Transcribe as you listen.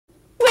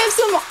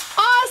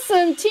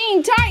some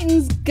Teen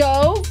Titans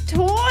Go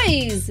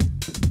toys.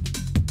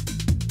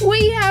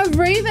 We have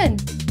Raven.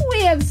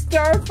 We have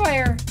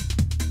Starfire.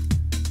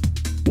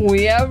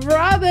 We have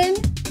Robin.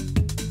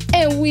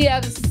 And we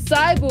have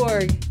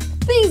Cyborg.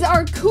 These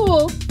are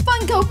cool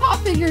Funko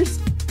Pop figures.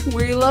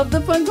 We love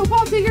the Funko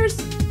Pop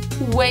figures.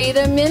 Wait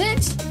a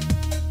minute.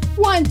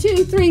 1,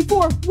 2, 3,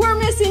 4. We're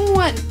missing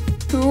one.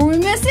 Who are we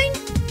missing?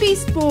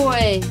 Beast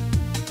Boy.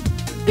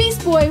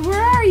 Beast Boy, where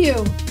are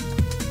you?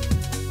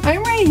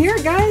 I'm right here,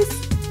 guys.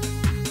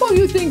 Oh,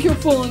 you think you're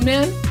fooling,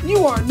 man?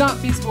 You are not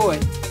Beast Boy.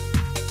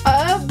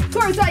 Of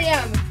course I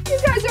am. You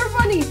guys are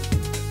funny.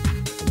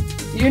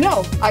 You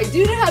know, I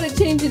do know how to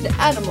change into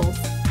animals.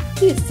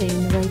 He is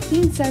saying the right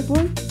thing,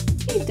 Cyborg.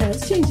 He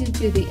does change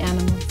into the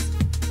animals.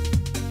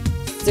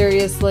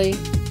 Seriously?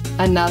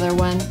 Another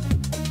one?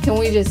 Can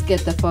we just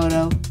get the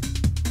photo?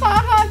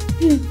 Haha!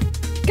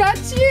 Got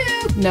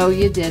you! No,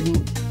 you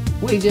didn't.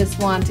 We just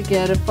want to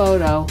get a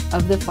photo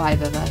of the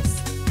 5 of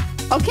us.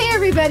 Okay,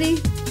 everybody,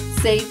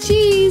 say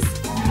cheese.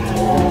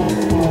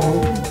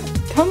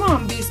 Come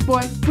on, Beast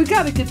Boy. We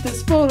gotta get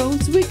this photo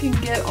so we can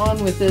get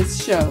on with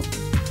this show.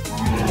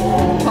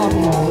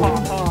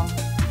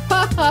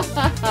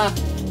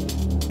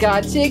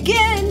 Gotcha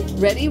again.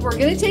 Ready? We're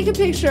gonna take a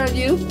picture of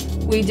you.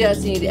 We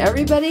just need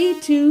everybody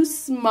to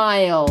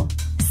smile.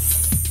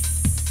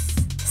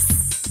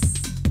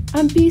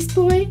 Beast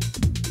Boy,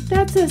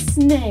 that's a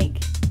snake.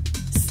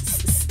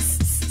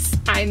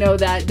 I know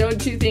that.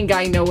 Don't you think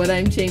I know what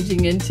I'm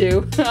changing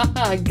into?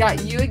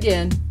 Got you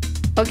again.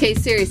 Okay,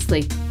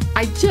 seriously.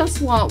 I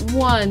just want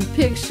one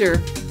picture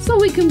so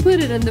we can put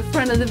it in the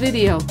front of the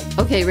video.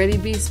 Okay, ready,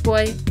 Beast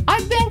Boy?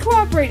 I've been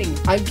cooperating.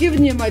 I've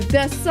given you my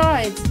best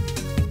sides.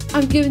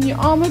 I'm giving you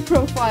all my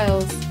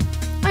profiles.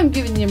 I'm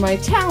giving you my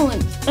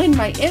talent and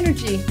my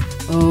energy.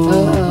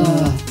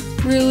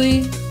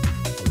 Really?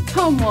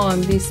 Come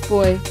on, Beast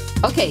Boy.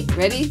 Okay,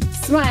 ready?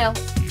 Smile.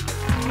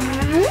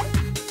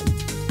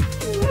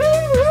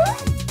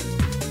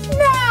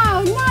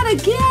 No, not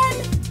again.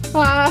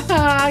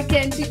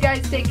 Can't you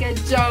guys take a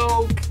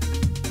joke?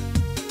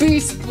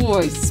 Beast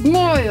Boy,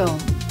 smile.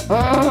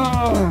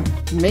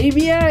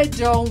 Maybe I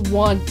don't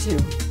want to.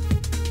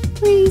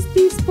 Please,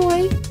 Beast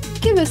Boy,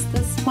 give us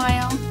the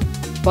smile.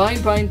 Fine,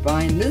 fine,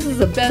 fine. This is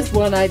the best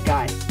one I've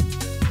got.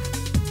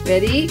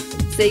 Ready?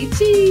 Say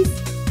cheese.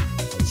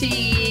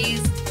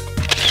 Cheese.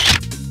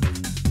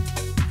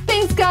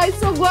 Thanks, guys.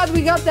 So glad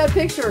we got that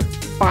picture.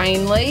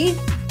 Finally.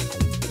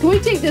 Can we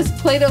take this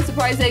Play-Doh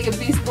surprise egg of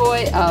Beast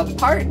Boy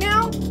apart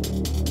now?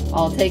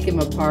 I'll take him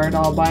apart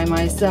all by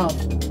myself.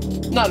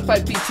 Not if I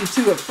beat you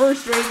to it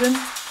first, Raven.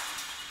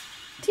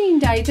 Teen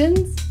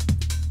Titans,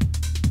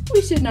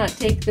 we should not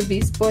take the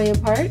Beast Boy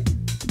apart.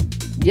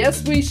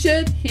 Yes, we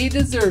should. He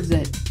deserves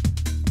it.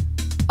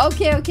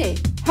 Okay, okay.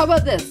 How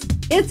about this?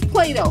 It's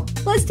Play-Doh.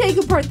 Let's take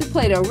apart the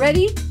Play-Doh.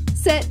 Ready,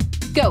 set,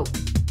 go.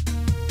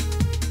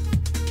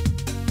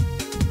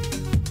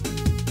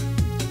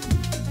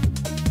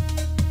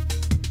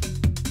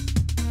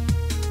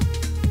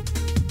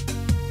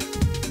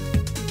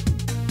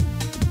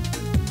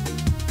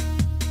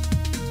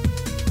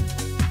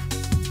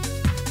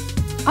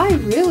 I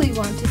really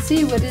want to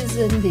see what is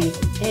in the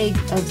egg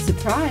of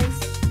surprise.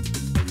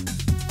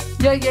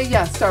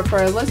 Yeah,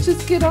 Starfire, let's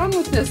just get on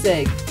with this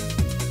egg.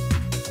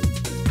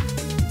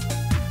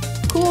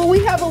 Cool,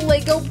 we have a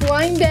Lego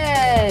blind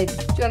bag. Do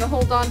you want to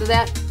hold on to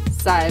that,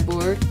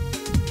 Cyborg?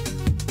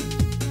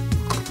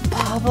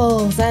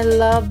 Bubbles, I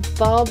love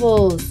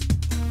bubbles.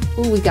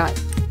 Ooh,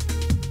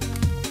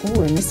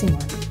 we're missing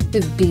one. We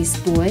have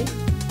Beast Boy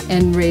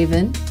and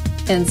Raven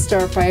and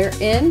Starfire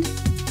and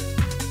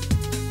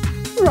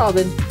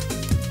Robin.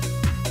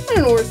 I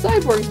don't know where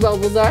Cyborg's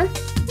bubbles are.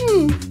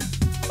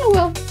 Oh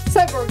well,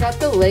 Cyborg got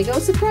the Lego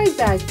surprise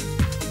bag.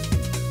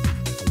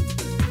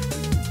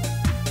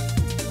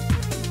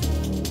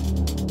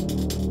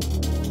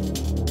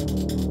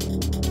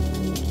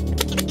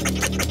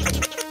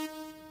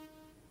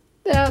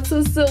 That's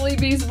a silly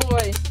Beast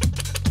Boy.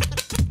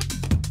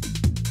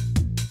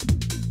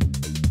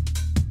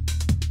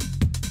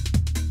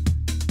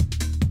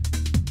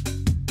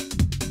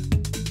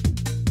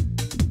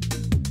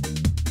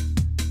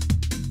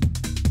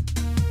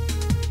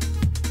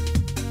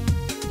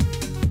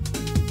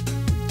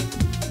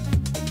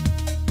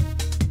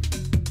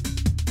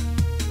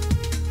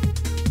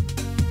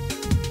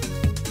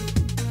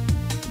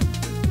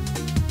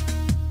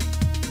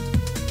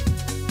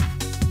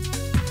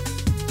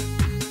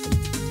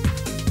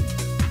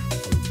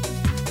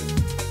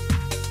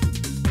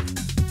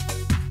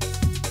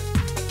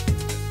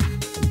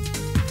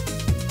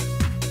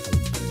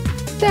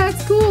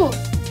 That's cool.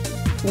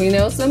 We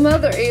know some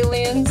other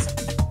aliens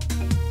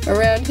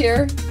around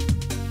here.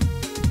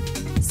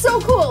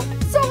 So cool.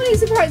 So many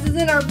surprises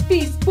in our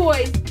Beast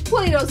Boy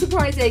Play-Doh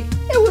surprise egg.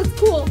 It was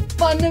cool,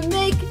 fun to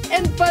make,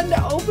 and fun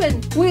to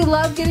open. We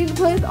love getting to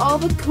play with all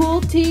the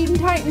cool Teen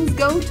Titans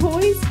Go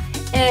toys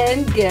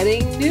and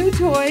getting new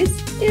toys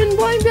in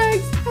blind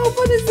bags. How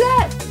fun is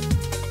that?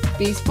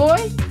 Beast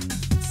Boy,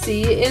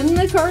 see you in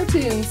the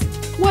cartoons.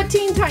 What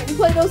Teen Titan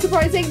Play-Doh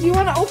surprise egg do you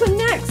want to open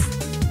now?